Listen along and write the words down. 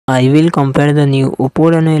I will compare the new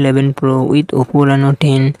Oppo Reno 11 Pro with Oppo Reno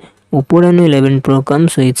 10. Oppo Reno 11 Pro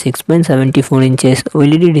comes with 6.74 inches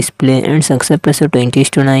OLED display and success ratio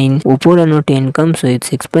 20:9. Oppo Reno 10 comes with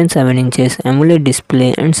 6.7 inches AMOLED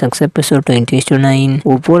display and success ratio 20:9.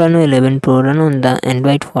 Oppo Reno 11 Pro run on the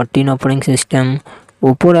Android 14 operating system.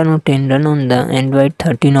 Oppo Reno 10 run on the Android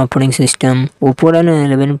 13 operating system. Oppo Reno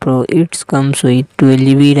 11 Pro it comes with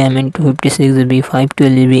 12GB RAM and 256GB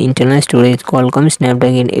 512GB internal storage, Qualcomm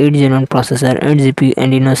Snapdragon 801 processor and GPU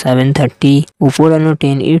Adreno 730. Oppo Reno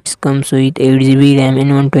 10 it comes with 8GB RAM and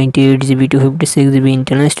 128GB 256GB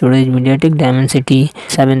internal storage, MediaTek Dimensity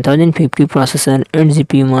 7050 processor and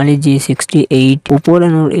GPU Mali G68. Oppo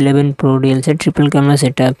Reno 11 Pro dual set triple camera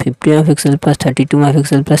setup, 50MP plus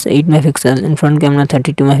 32MP plus 8MP and front camera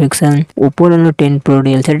 32MP. Oppo Reno 10 Pro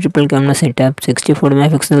dual set triple camera setup,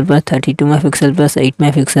 64MP plus 32MP plus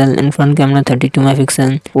 8MP and front camera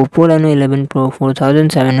 32MP. Oppo Reno 11 Pro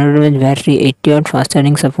 4700mAh battery, 80W fast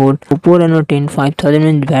charging support. Oppo Reno 10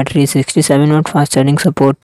 5000mAh battery, 67W fast charging support.